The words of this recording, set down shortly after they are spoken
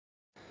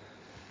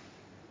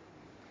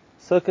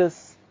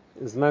Sukkos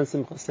is man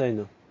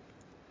simchaseinu,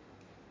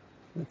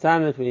 the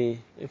time that we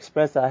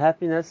express our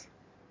happiness.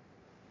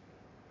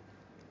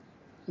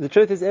 The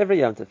truth is, every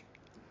Yom Tov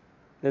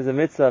there's a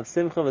mitzvah of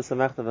simcha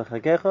v'samachta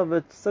v'chagecha,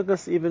 but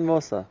Sukkos even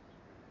more so.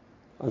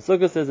 On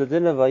Sukkos there's a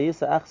din of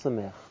vayisa ach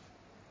sameach.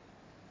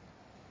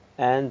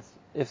 And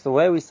if the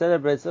way we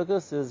celebrate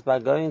Sukkos is by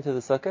going to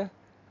the sukkah,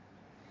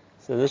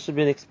 so this should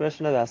be an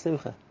expression of our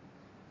simcha.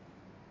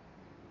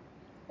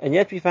 And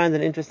yet we find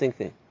an interesting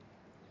thing.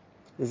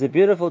 There's a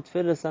beautiful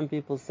tefillah some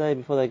people say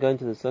before they go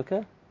into the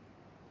sukkah.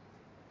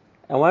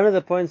 And one of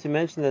the points we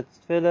mentioned that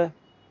tefillah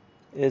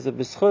is a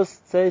b'schus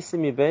tzeisi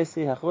mi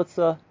beisi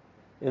hachutza,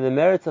 in the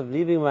merit of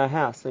leaving my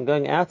house and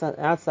going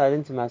outside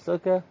into my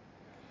sukkah.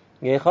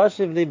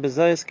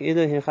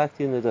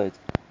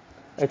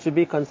 It should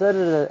be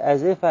considered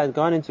as if I had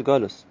gone into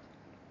Golus,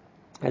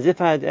 as if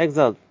I had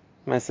exiled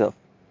myself.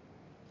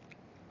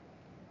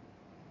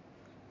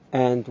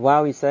 And why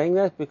are we saying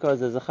that? Because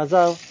there's a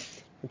chazal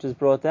which is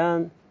brought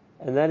down,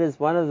 and that is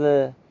one of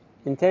the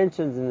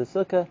intentions in the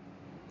sukkah,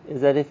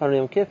 is that if on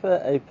Yom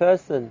Kippur a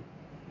person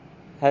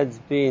had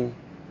been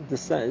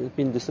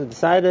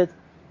decided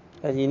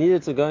that he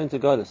needed to go into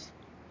Golus,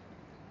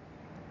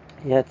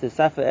 he had to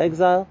suffer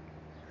exile,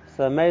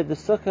 so made the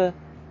sukkah,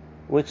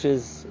 which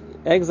is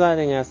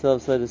exiling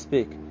ourselves, so to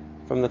speak,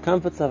 from the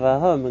comforts of our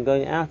home and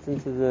going out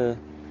into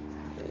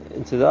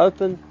the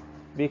open,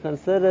 be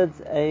considered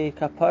a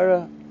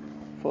kapara,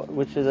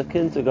 which is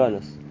akin to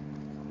Golus,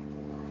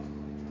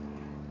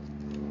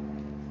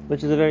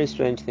 which is a very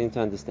strange thing to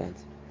understand.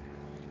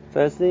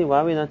 Firstly,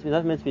 why we're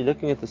not meant to be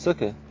looking at the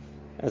sukkah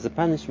as a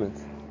punishment,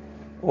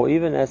 or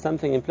even as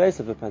something in place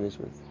of a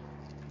punishment.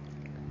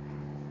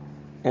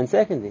 And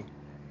secondly,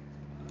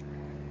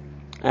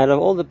 out of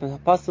all the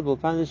possible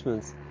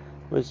punishments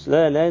which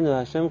Le'aleinu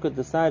Hashem could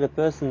decide a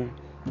person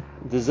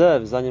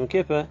deserves on Yom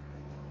Kippur,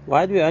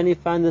 why do we only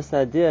find this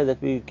idea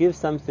that we give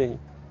something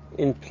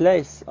in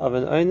place of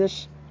an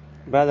oynish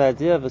by the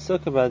idea of a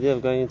sukkah, by the idea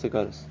of going into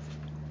Golus?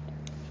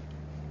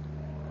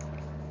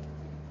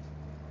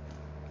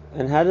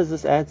 And how does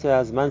this add to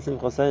our Zman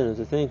Simchoseinu,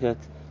 to think that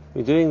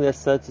we're doing this,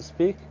 so to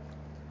speak,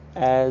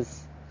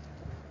 as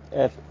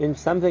if in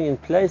something in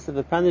place of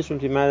a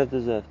punishment we might have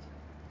deserved?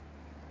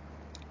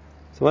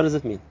 So what does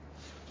it mean?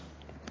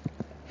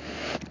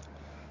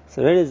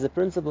 So really there's a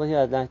principle here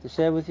I'd like to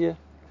share with you,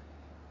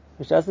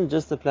 which doesn't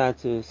just apply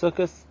to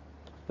Sukkos,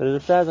 but it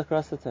applies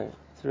across the Torah,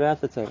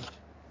 throughout the Torah.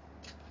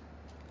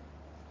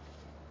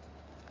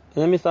 And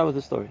let me start with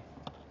the story.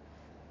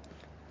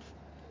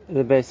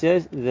 The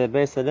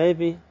Beis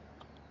Halevi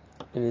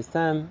in his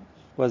time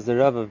was the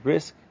Rav of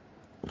Brisk,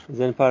 who was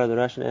then part of the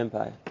Russian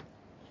Empire.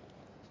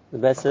 The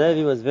Beis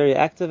Halevi was very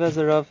active as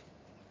a Rav,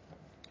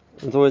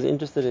 and was always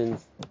interested in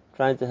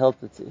trying to help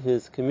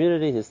his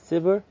community, his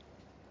tzibur.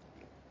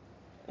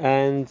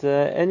 And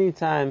any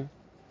time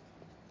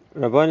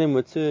Rabbanim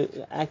were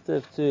too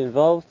active, too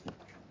involved,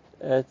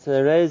 it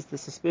raised the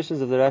suspicions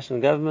of the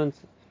Russian government.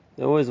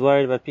 They're always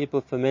worried about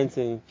people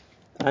fomenting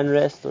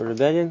unrest or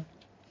rebellion.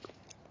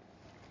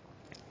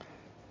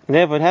 And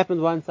therefore it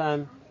happened one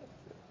time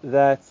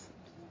that,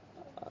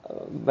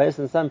 based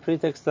on some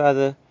pretext or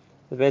other,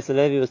 the Beis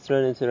Halevi was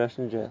thrown into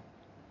Russian jail.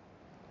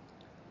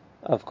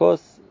 Of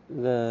course,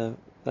 the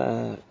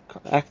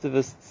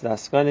activists, the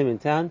Askanim in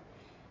town,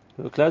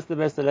 who were close to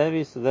the Beis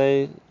Halevi, so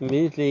they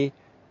immediately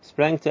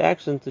sprang to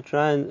action to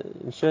try and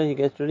ensure he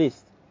gets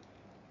released.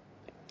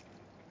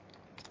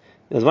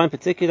 There was one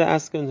particular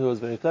Askan who was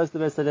very close to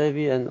the Beis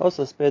Halevi and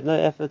also spared no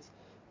effort,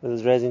 whether it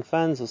was raising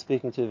funds or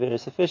speaking to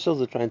various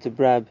officials or trying to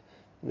bribe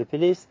the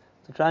police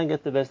to try and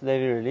get the Beis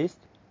Halevi released.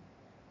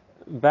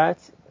 But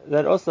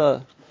that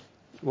also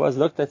was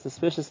looked at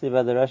suspiciously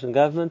by the Russian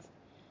government,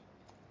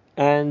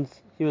 and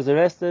he was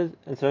arrested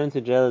and thrown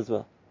into jail as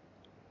well.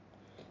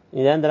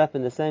 He ended up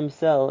in the same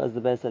cell as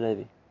the Beis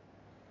Halevi.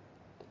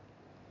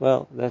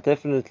 Well, that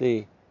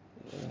definitely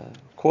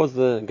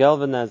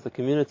galvanized the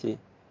community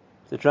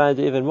to try and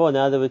do even more.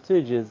 Now there were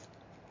two Jews,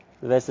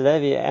 the Beis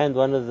Halevi and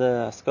one of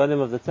the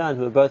Askanim of the town,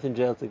 who were both in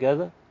jail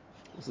together.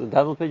 It was a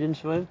double pigeon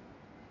shvuim.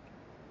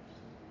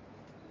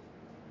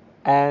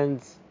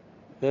 And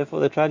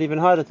therefore they tried even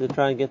harder to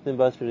try and get them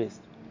both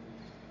released.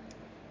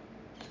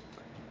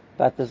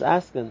 But this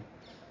Askan,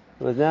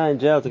 who was now in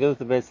jail together with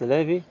the Beis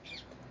Halevi,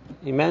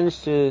 he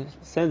managed to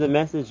send a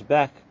message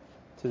back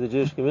to the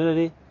Jewish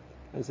community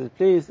and said,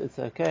 please, it's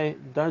okay,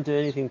 don't do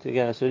anything to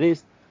get us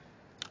released.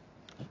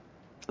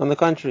 On the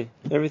contrary,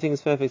 everything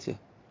is perfect here.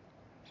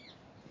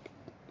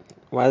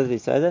 Why did he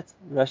say that?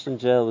 Russian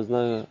jail was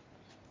no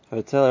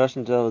hotel.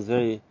 Russian jail was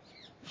very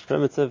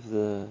primitive,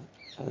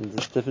 and it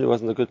definitely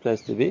wasn't a good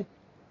place to be.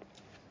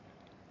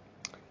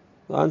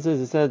 The answer is,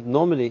 he said,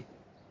 normally,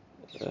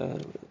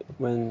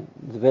 when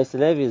the Beis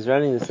Halevi is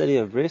running the city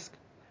of Brisk,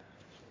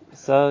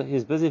 so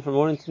he's busy from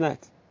morning to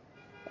night,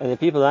 and the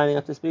people lining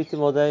up to speak to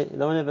him all day.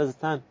 No one ever has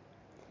time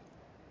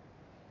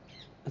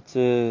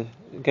to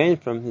gain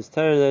from his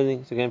Torah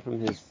learning, to gain from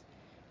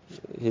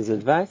his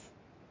advice.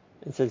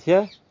 And said,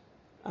 here,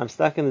 I'm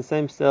stuck in the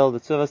same cell, the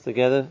two of us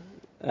together.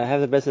 I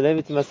have the Beis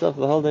Halevi to myself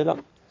the whole day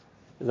long.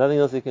 There's nothing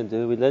else we can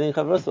do. We're learning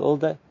Chavrusa all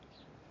day.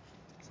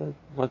 So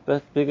what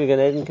bigger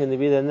Gan Eden can there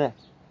be than that?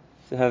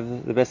 To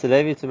have the Beis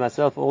Halevi to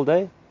myself all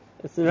day?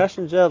 It's in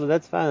Russian jail, but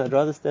that's fine. I'd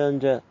rather stay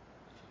in jail.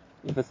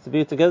 If it's to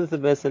be together with the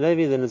Beis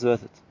Halevi, then it's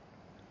worth it.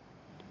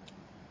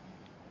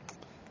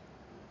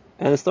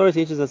 And the story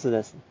teaches us a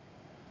lesson.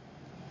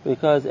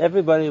 Because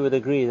everybody would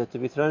agree that to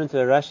be thrown into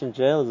a Russian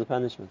jail is a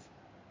punishment.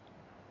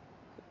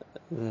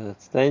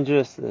 It's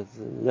dangerous, there's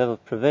a level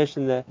of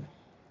privation there.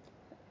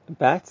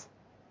 But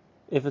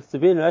if it's to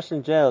be in a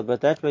Russian jail,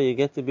 but that way you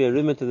get to be a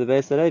roommate to the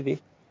Beis Halevi,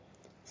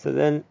 so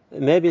then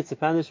maybe it's a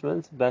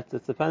punishment, but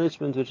it's a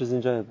punishment which is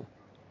enjoyable.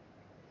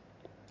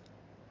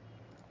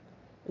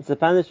 It's a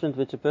punishment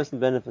which a person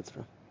benefits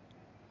from.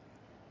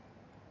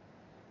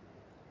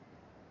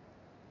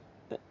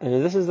 And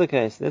if this is the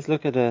case, let's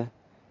look at a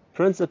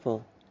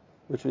principle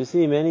which we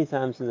see many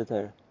times in the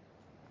Torah.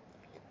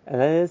 And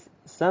that is,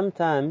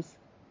 sometimes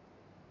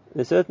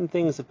there are certain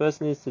things a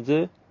person needs to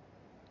do,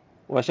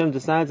 or Hashem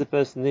decides a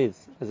person needs,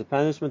 as a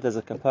punishment, as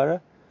a kapara,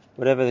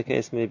 whatever the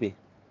case may be.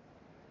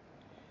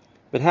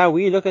 But how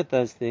we look at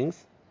those things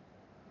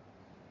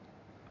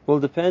will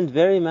depend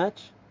very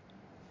much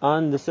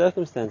on the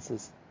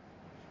circumstances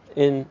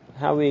in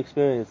how we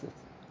experience it.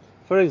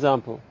 For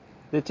example,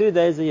 there are 2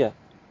 days a year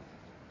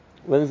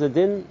when there's a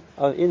din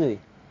of inui.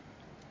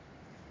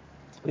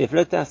 We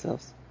afflict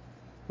ourselves.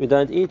 We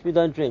don't eat, we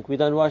don't drink, we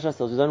don't wash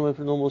ourselves, we don't wear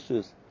normal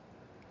shoes.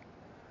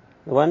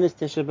 The one is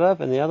Tisha B'Av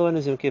and the other one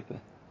is Yom Kippur.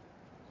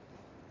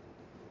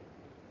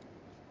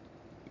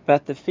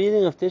 But the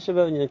feeling of Tisha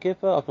B'Av and Yom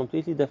Kippur are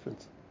completely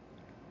different.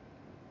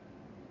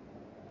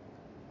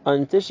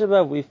 On Tisha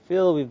B'Av we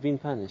feel we've been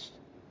punished.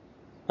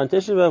 On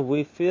Tisha B'Av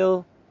we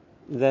feel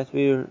that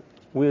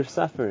we're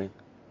suffering.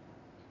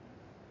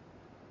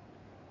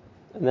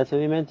 And that's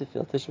what we meant to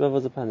feel. Tisha B'Av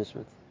was a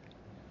punishment.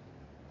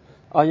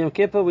 On Yom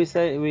Kippur we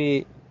say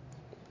we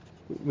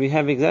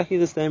have exactly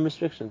the same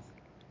restrictions.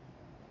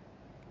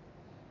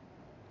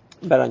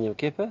 But on Yom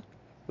Kippur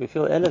we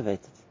feel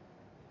elevated.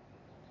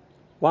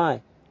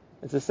 Why?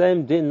 It's the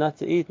same din not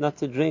to eat, not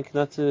to drink,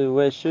 not to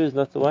wear shoes,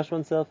 not to wash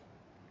oneself.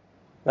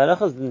 The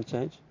halachas didn't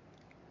change.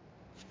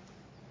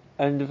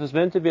 And if it's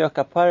meant to be a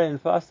kapara in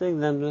fasting,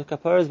 then the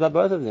kapara is by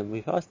both of them.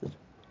 We fasted.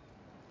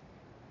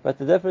 But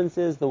the difference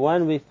is the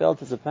one we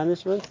felt as a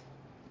punishment,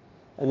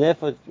 and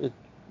therefore it,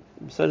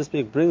 so to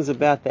speak, brings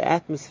about the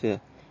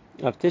atmosphere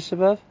of Tisha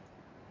B'Av,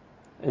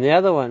 and the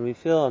other one we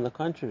feel, on the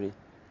contrary,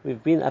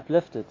 we've been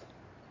uplifted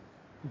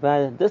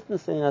by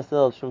distancing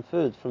ourselves from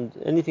food, from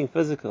anything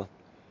physical.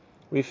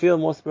 We feel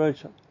more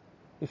spiritual.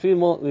 We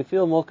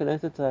feel more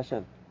connected to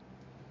Hashem.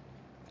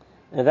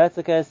 And if that's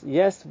the case,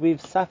 yes,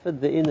 we've suffered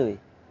the inui.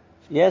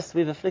 Yes,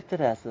 we've afflicted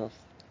ourselves.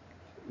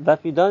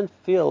 But we don't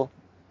feel,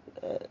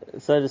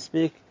 so to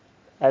speak,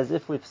 as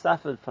if we've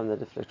suffered from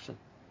that affliction.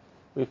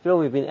 We feel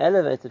we've been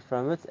elevated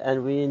from it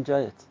and we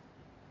enjoy it.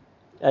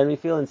 And we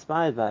feel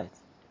inspired by it.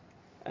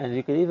 And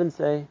you could even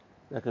say,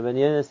 like Rabbi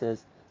Yonah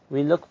says,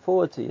 we look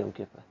forward to Yom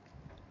Kippur.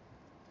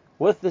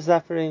 With the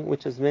suffering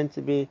which is meant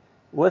to be,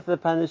 with the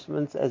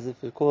punishments, as if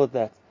you call it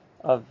that,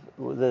 of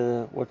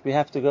what we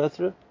have to go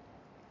through,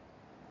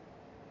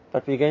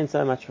 but we gain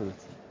so much from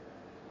it.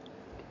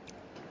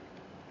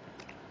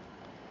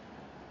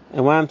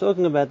 And why I'm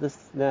talking about this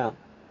now,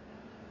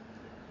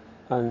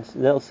 on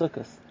Leil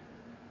Sukkos,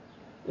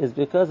 is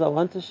because I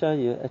want to show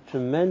you a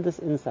tremendous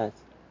insight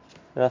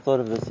that I thought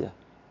of this year.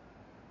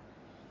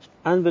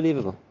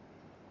 Unbelievable.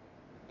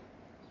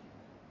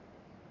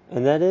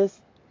 And that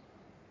is,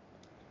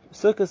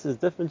 Sukkos is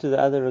different to the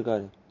other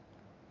regarding.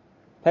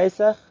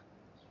 Pesach,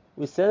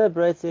 we're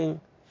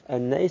celebrating a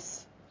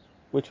nes,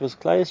 which was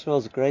Klal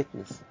Yisrael's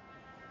greatness.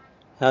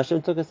 How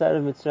Hashem took us out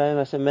of Mitzrayim,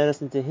 Hashem made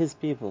us into His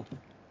people.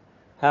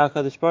 How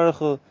HaKadosh Baruch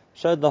Hu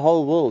showed the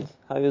whole world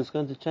how He was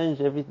going to change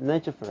every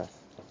nature for us.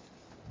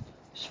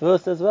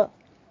 Shavuos as well.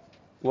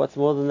 What's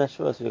more than that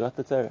Shavuos? We got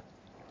the Torah.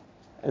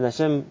 And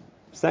Hashem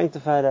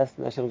sanctified us,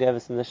 and Hashem gave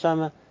us the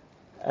neshama,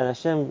 and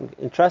Hashem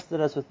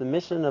entrusted us with the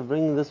mission of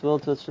bringing this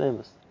world to its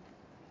shleimus.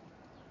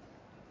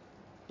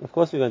 Of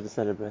course we're going to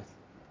celebrate.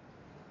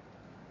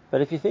 But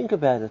if you think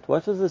about it,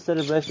 what was the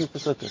celebration for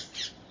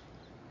Sukkos?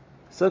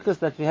 Sukkos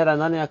that we had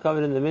Anani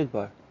HaKavod in the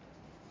Midbar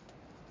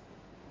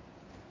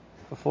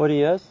for 40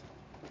 years?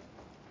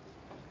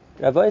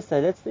 Rabbi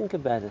said, let's think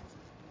about it.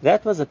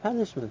 That was a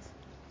punishment.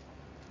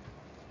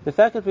 The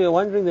fact that we were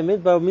wandering the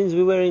Midbar means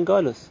we were in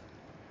Golus.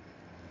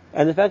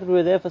 And the fact that we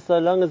were there for so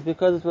long is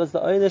because it was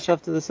the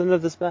ownership to the sin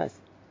of the spice.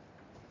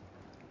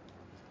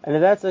 And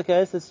if that's the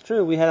case, it's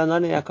true, we had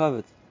Anani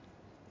HaKavod.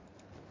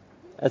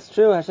 It's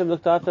true, Hashem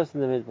looked after us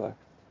in the Midbar.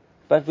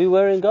 But we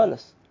were in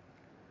Golus.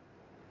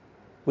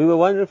 We were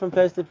wandering from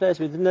place to place.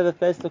 We didn't have a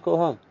place to call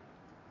home.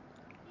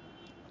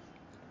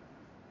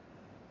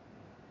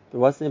 But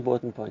what's the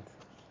important point?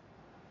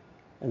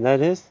 And that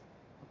is,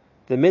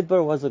 the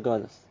Midbar was a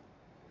Golus.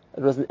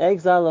 It was an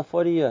exile of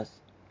 40 years.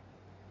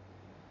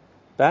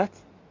 But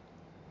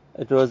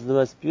it was the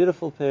most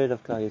beautiful period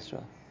of Klal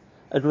Yisrael.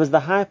 It was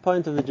the high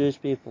point of the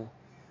Jewish people.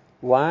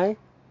 Why?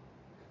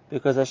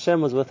 Because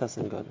Hashem was with us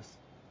in Golus.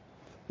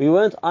 We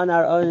weren't on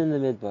our own in the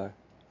Midbar.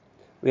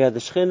 we had the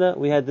Shechina,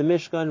 we had the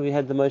Mishkan, we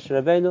had the Moshe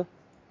Rabbeinu,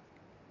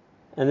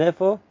 and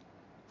therefore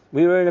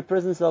we were in a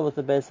prison cell with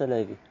the Beis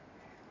Halevi.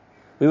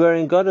 We were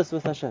in Godus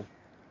with Hashem.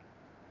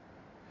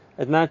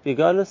 It might be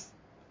Godus,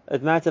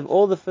 it might have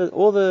all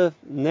the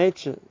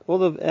nature, all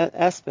the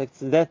aspects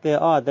that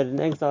there are that an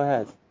exile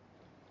has.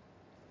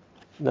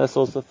 No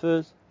source of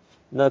food,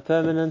 no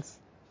permanence,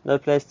 no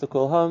place to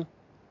call home,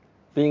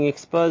 being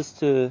exposed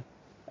to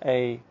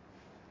a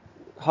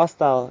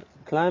hostile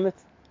climate,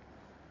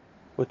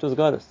 which was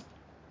Godus.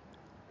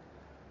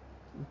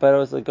 But it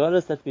was a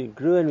Godus that we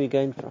grew and we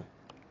gained from.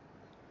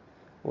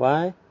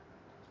 Why?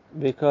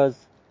 Because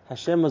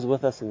Hashem was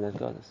with us in that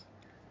Godus.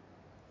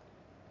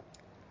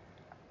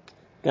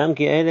 Gam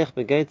ki elech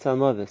begeit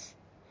salmovis,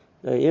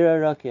 lo ira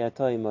ra ki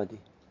ato imodi.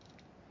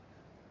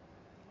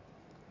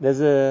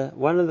 There's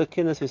one of the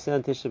kinnas we say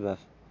on Tisha B'Av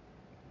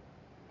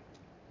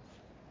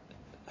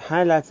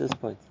highlights this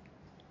point.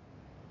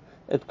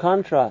 It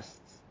contrasts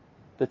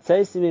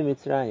B'tzeisi mi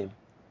Mitzrayim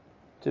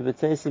to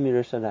B'tzeisi mi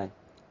Yerushalayim.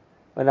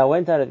 When I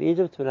went out of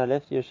Egypt, when I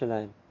left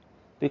Yerushalayim,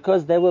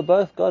 because they were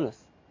both Golus.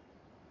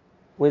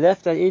 We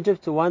left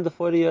Egypt to wander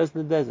 40 years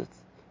in the desert.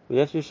 We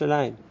left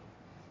Yerushalayim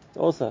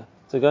also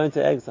to go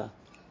into exile.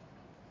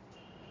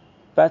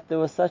 But there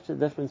was such a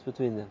difference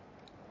between them.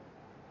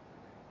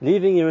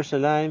 Leaving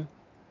Yerushalayim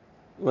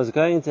was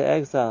going into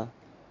exile,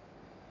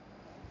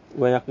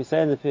 when like we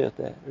say in the Piyut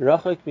there,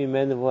 Rachok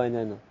mimenu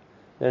v'oinenu.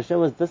 That Hashem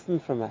was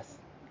distant from us.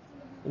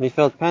 And we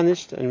felt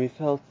punished, and we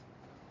felt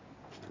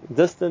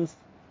distanced,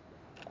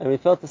 and we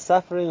felt the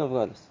suffering of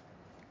Golus.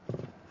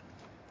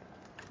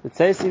 The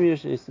Tzeisim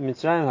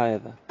Mitzrayim,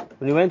 however,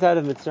 when we went out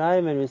of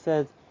Mitzrayim and we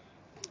said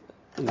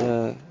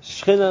the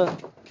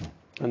Shechina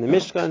and the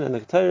Mishkan and the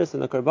Torahs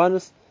and the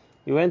Korbanos,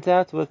 we went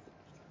out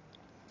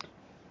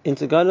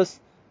into Golus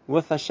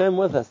with Hashem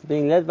with us,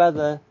 being led by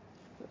the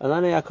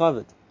Alana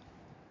Yaakov.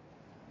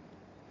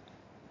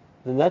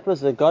 Then that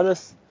was the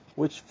Golus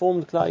which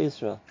formed Klal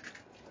Yisrael.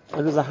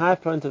 It was a high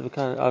point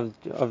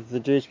of the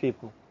Jewish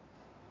people.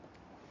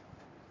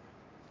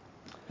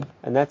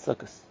 And that's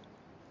Sukkos.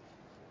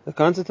 The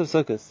concept of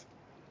Sukkos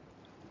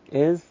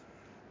is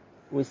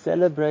we're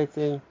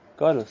celebrating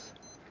Golus.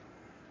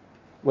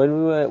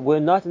 When we were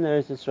not in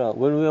Eretz Yisrael,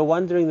 when we were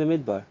wandering the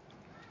Midbar,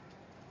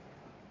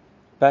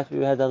 but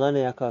we had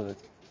Alana Yaakov.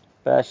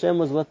 But Hashem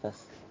was with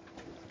us.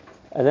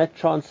 And that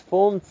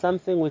transformed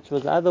something which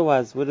was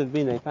otherwise would have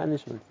been a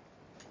punishment.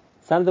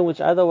 Something which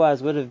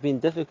otherwise would have been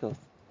difficult.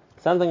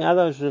 Something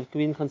otherwise would have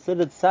been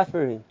considered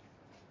suffering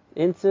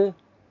into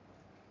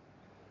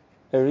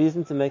a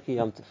reason to make a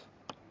Yom Tov.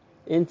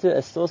 Into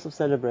a source of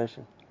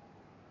celebration.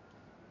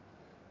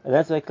 And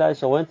that's why Klal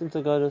Yisrael went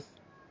into Golus.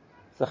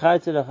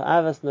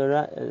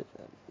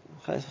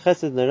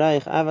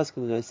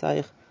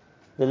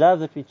 The love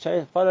that we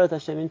followed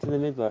Hashem into the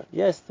Midbar.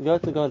 Yes, to go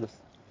to Golus.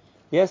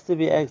 Yes, to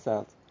be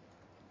exiled.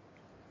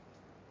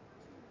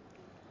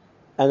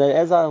 And that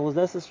exile was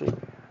necessary.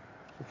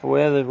 For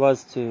whether it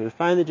was to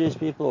refine the Jewish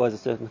people, or was a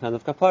certain kind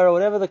of kapara,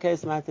 whatever the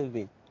case might have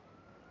been.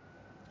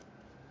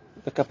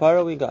 The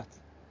kapara we got.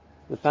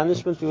 The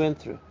punishment we went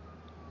through.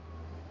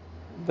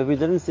 But we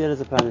didn't see it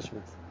as a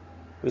punishment.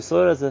 We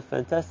saw it as a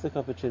fantastic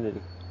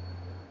opportunity.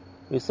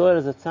 We saw it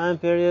as a time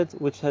period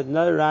which had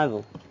no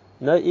rival,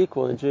 no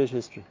equal in Jewish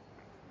history.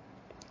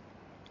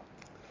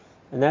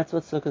 And that's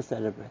what Sukkot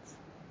celebrates.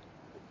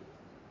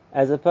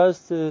 As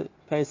opposed to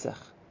Pesach,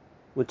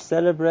 which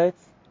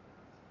celebrates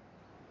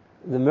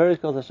the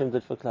miracles Hashem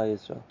did for Klal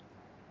Yisrael.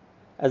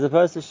 As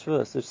opposed to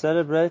Shavuos, which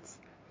celebrates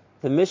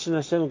the mission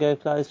Hashem gave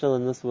Klal Yisrael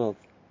in this world.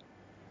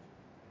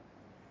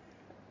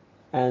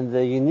 And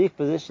the unique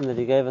position that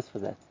He gave us for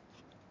that.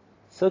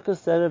 Sukkot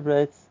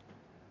celebrates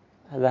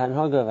the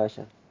Hanhaga of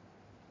Hashem.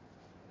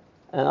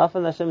 And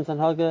often Hashem's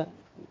Hanhaga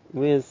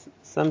is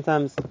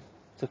sometimes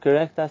to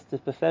correct us, to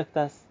perfect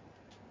us,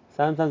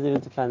 sometimes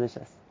even to punish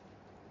us.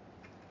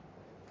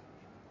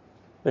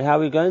 But how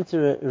we're going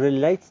to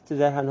relate to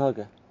that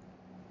Hanhaga.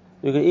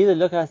 We could either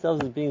look at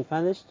ourselves as being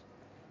punished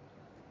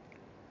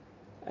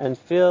and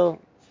feel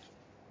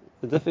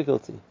the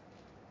difficulty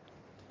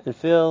and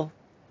feel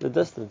the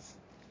distance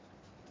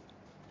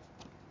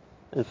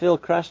and feel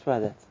crushed by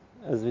that,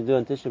 as we do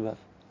on Tisha B'Av.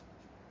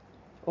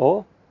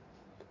 Or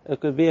it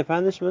could be a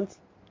punishment,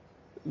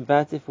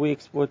 but if we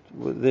export,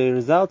 the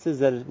result is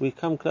that we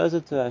come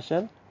closer to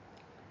Hashem,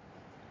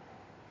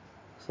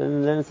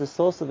 so then it's a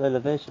source of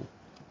elevation.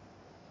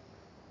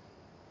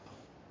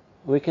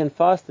 We can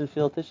fast and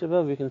feel Tisha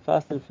B'Av, we can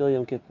fast and feel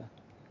Yom Kippur.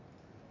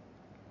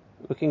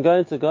 We can go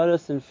into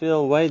Golus and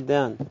feel weighed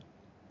down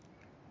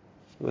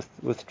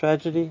with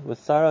tragedy,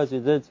 with sorrow, as we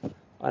did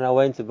on our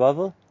way into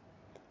Bavel.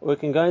 Or we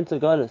can go into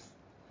Golus,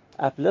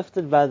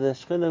 uplifted by the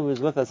Shechina who was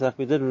with us, like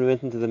we did when we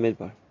went into the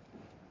Midbar.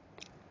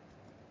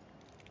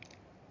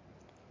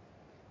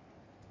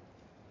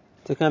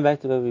 To come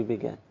back to where we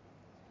began.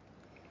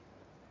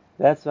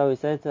 That's why we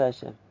say to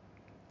Hashem,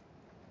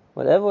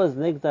 whatever was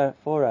nigdar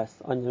for us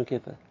on Yom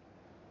Kippur,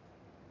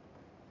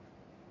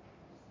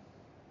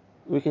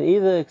 we can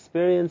either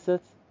experience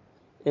it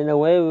in a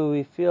way where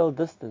we feel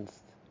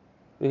distanced.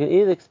 We can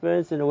either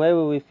experience it in a way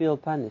where we feel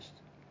punished.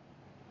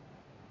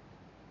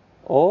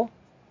 Or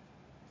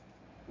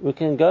we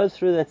can go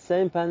through that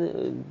same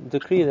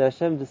decree that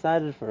Hashem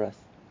decided for us,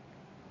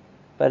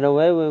 but in a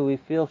way where we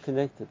feel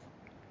connected.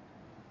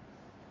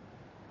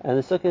 And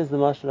the Sukkah is the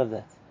marshal of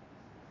that.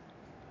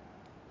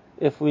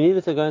 If we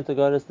needed to go into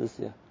Goddess this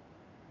year,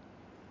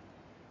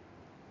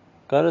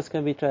 Goddess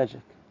can be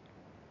tragic.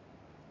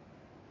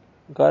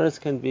 Goddess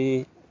can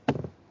be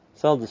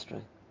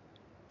soul-destroying.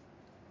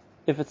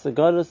 If it's a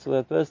Goddess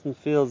where a person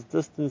feels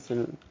distance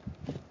and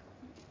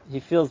he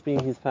feels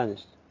he's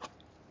punished,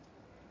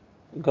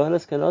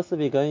 Goddess can also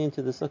be going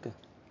into the Sukkah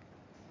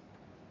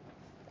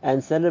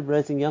and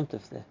celebrating Yom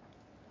Tov there.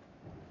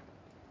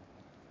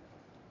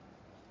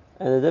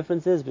 And the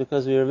difference is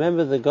because we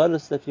remember the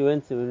Goddess that we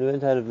went to when we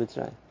went out of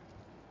Mitzrayim.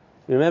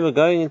 We remember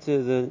going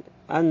into the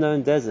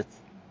unknown desert,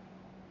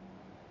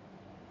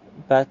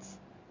 but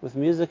with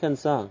music and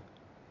song,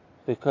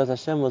 because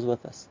Hashem was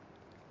with us.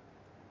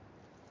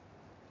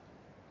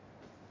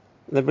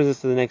 That brings us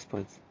to the next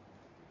point.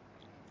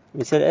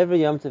 We said every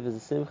Yom Tov is a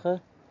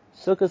simcha.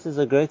 Sukkos is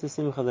a greater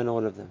simcha than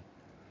all of them.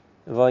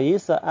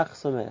 Vayisa ach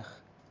somech.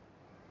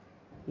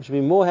 We should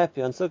be more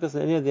happy on Sukkos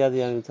than any of the other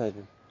Yom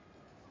Tovim.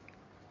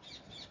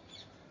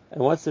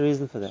 And what's the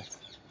reason for that?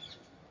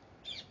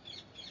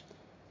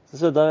 This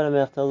is what David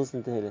HaMelech tells us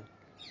in Tehillim.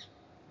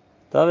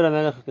 David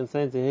HaMelech can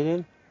say in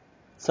Tehillim,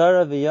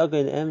 Tzara v'yago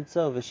in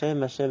emtzo v'shem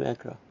Hashem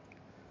ekra.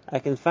 I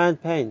can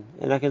find pain,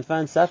 and I can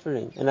find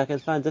suffering, and I can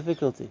find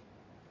difficulty,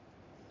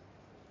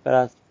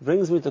 but it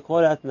brings me to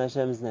call out in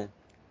Hashem's name.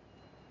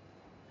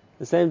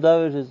 The same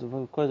David who's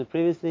we quoted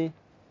previously,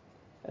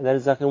 and that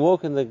is, I can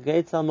walk in the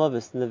gates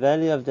al-Mavis, in the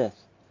valley of death,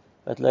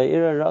 but lo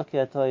ira raki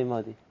ato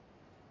imadi.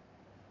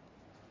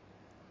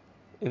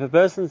 If a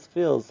person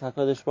feels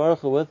HaKadosh Baruch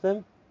Hu with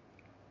them,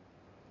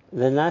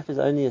 then life is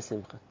only a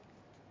simcha.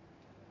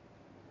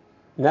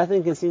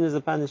 Nothing can be seen as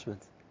a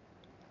punishment.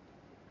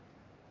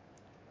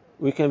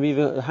 We can be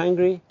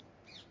hungry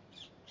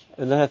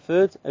and not have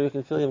food, and we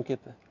can feel Yom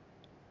Kippur.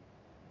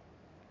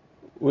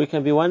 We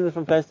can be wandering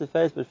from place to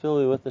place, but feel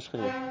we're with the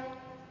Shekhinah.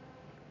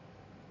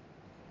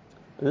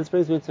 And this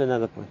brings me to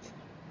another point.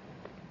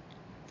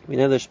 We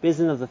know the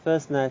shpizin of the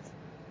first night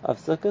of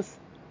Sukkos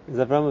is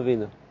Avraham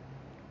Avinu.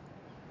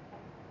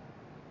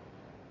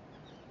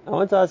 I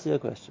want to ask you a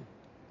question.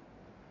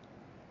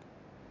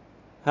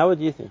 How would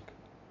you think?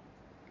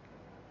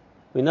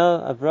 We know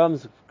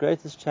Avraham's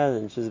greatest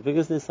challenge, his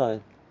biggest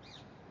nisayon,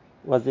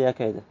 was the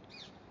Akedah.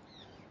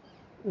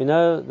 We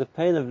know the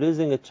pain of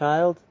losing a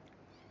child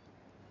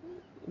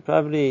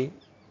probably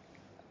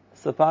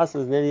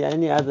surpasses nearly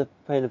any other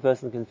pain a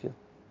person can feel.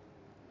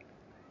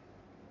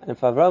 And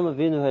for Avraham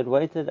Avinu, had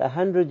waited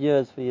 100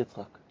 years for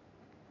Yitzchak.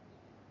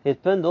 He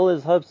had pinned all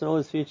his hopes and all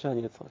his future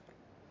on Yitzchak.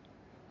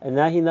 And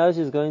now he knows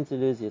he's going to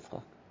lose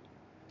Yitzchak.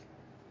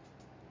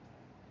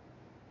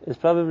 It's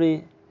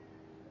probably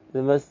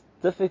the most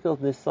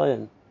difficult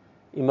nisayon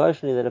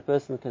emotionally that a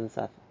person can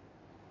suffer,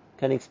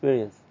 can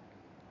experience.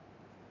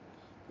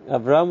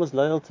 Avraham was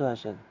loyal to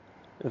Hashem.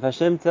 If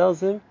Hashem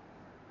tells him,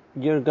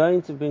 you're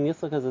going to bring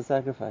Yitzchak as a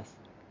sacrifice,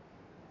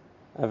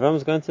 Avraham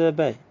is going to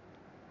obey.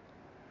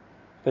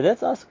 But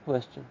let's ask a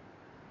question.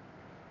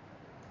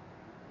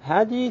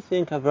 How do you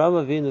think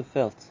Avraham Avinu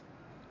felt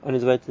on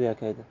his way to the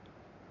Akedah?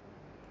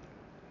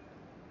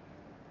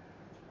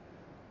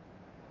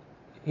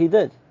 He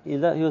did. He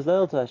was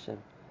loyal to Hashem.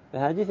 But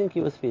how do you think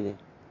he was feeling?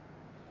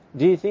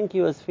 Do you think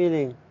he was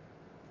feeling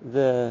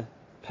the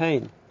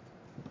pain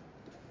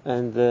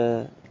and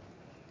the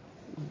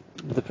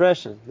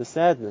depression, the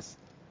sadness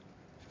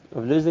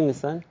of losing his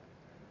son?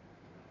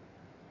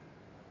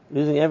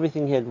 Losing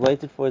everything he had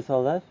waited for his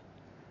whole life?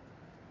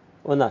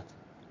 Or not?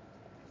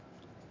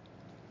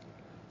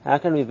 How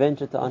can we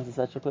venture to answer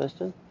such a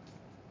question?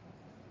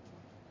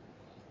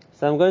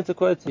 So I'm going to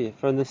quote to you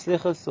from the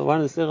Sukkos, or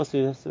one of the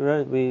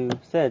Sukkos we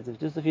said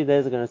just a few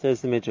days ago, and I said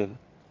it's the Machshava.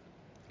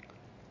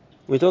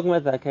 We're talking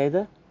about the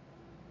Akedah,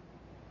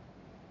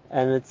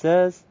 and it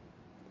says,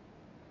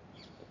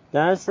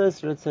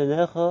 Dansos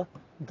Ritzonecha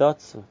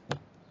Dotsu.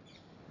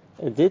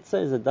 A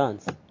ditsa is a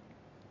dance.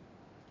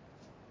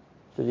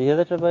 Did you hear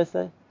that Rabbi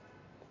say?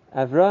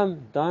 Avram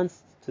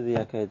danced to the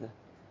Akedah.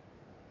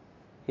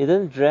 He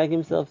didn't drag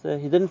himself there.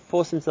 He didn't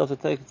force himself to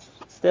take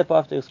step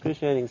after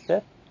excruciating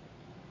step.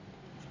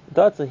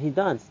 Dotsu, he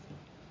danced.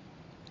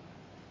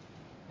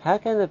 How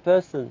can a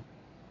person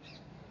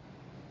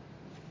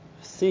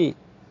see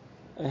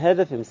ahead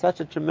of him such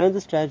a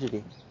tremendous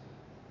tragedy?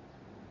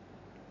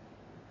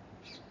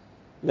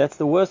 That's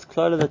the worst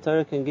klala the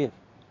Torah can give.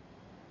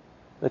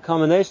 The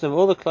culmination of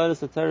all the klalas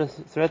the Torah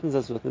threatens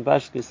us with in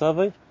Bashki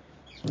Savai,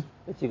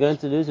 that you're going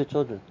to lose your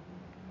children.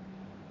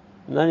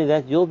 Not only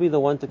that, you'll be the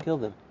one to kill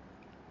them.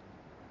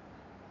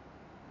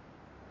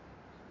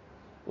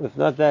 If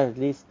not that, at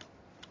least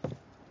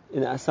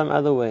in some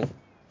other way,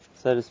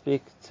 so to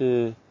speak,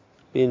 to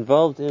be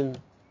involved in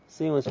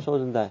seeing one's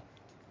children die.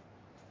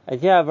 And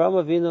here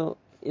Avraham Avinu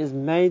is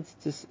made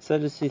to, so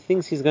to see,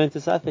 thinks he's going to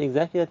suffer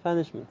exactly that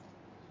punishment.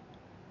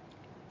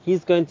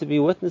 He's going to be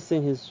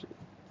witnessing his,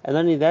 and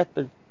not only that,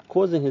 but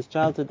causing his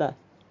child to die.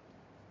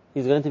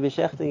 He's going to be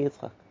shechting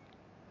Yitzchak.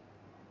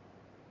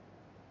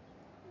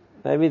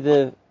 Maybe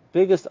the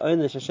biggest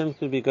oynish Hashem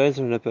could be gozer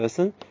in a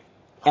person,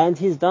 and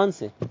he's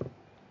dancing.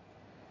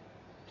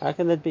 How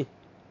can that be?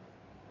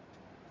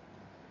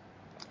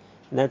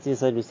 And that's the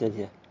aside we said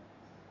here.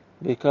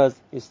 Because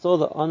he saw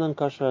the Anan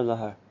Kashar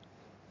Lahar.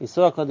 He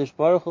saw HaKadosh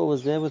Baruch Hu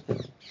was there with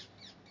him.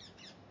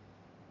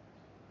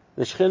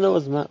 The Shekhinah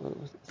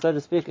was, so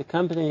to speak,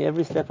 accompanying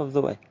every step of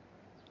the way.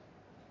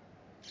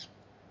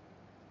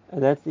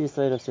 And that's the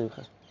aside of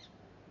Simcha.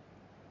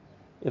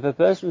 If a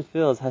person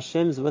feels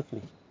Hashem's with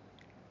me,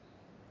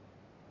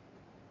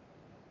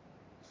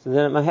 so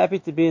then I'm happy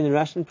to be in the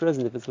Russian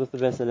prison if it's with the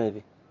Beis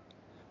Halevi.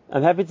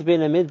 I'm happy to be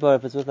in a midbar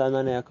if it's with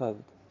Anani Yaakov.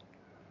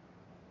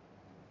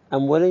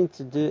 I'm willing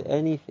to do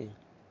anything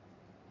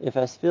if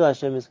I feel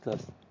Hashem is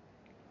close.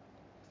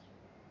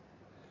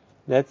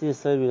 That's the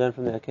aside we learn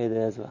from the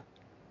Akedah as well.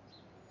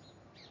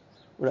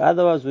 What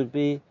otherwise would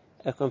be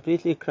a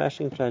completely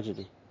crashing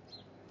tragedy.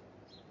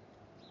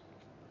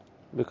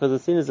 Because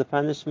it's seen as a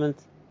punishment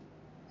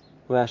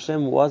where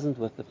Hashem wasn't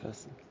with the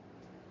person.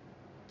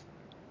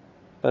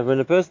 But when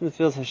a person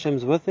feels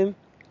Hashem's with him,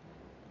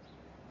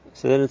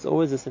 so then it's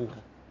always a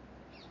simcha.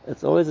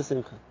 It's always a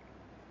simcha.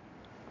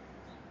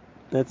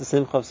 That's the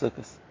simcha of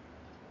Sukkos.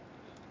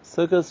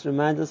 Sukkos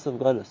reminds us of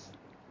Golus.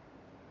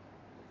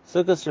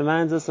 Sukkos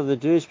reminds us of the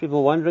Jewish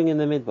people wandering in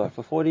the Midbar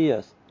for 40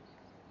 years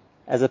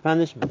as a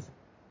punishment.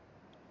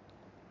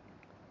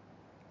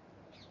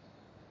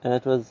 And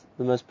it was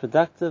the most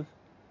productive,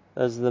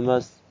 those were the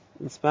most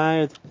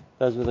inspired,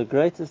 those were the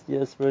greatest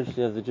years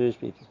spiritually of the Jewish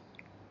people.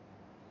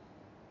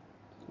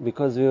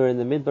 Because we were in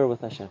the Midbar with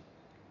Hashem.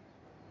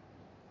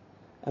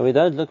 And we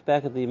don't look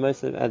back at the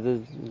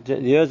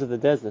years of the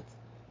desert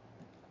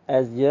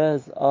as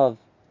years of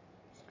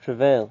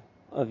travail,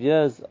 of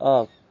years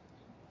of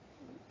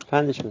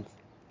punishment.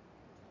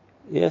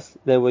 Yes,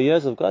 there were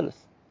years of Golus,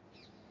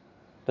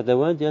 but there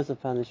weren't years of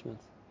punishment.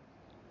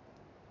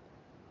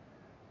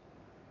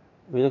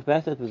 We look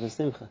back at it with a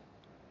simcha.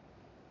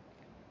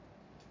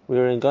 We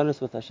were in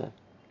Golus with Hashem.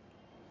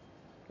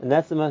 And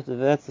that's the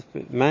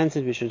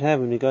mindset we should have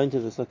when we go into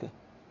the Sukkah.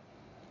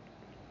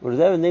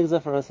 Whatever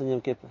nigza for us in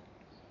Yom Kippur,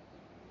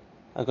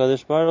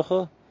 HaKadosh Baruch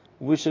Hu,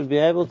 we should be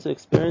able to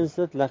experience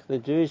it like the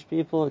Jewish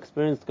people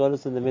experienced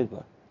Golus in the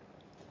Midbar.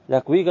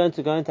 Like we're going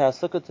to go into our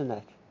Sukkah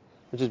tonight,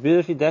 which is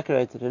beautifully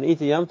decorated, and eat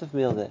a Yom Tov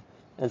meal there,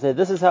 and say,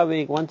 this is how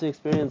we want to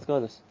experience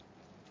Golus.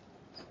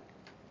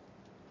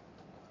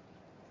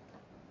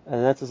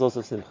 And that's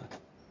also Simcha.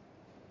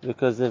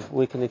 Because if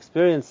we can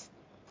experience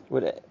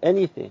with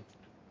anything,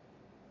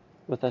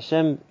 with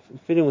Hashem,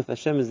 feeling with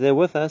Hashem is there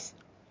with us,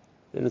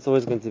 then it's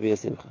always going to be a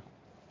simcha.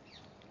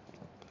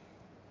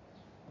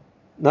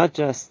 Not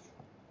just,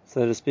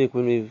 so to speak,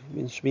 when we've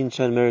been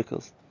shown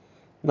miracles.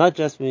 Not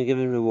just when we're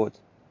given reward.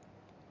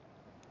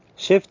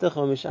 Even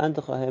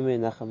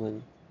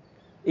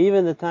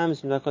the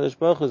times when HaKadosh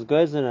Baruch Hu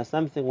goes on us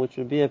something which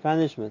would be a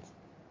punishment.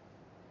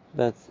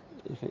 But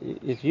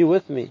if you're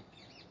with me,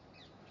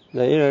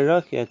 there's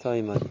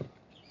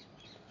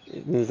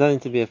nothing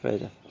to be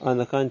afraid of. On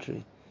the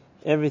contrary,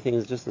 everything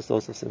is just a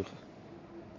source of simcha.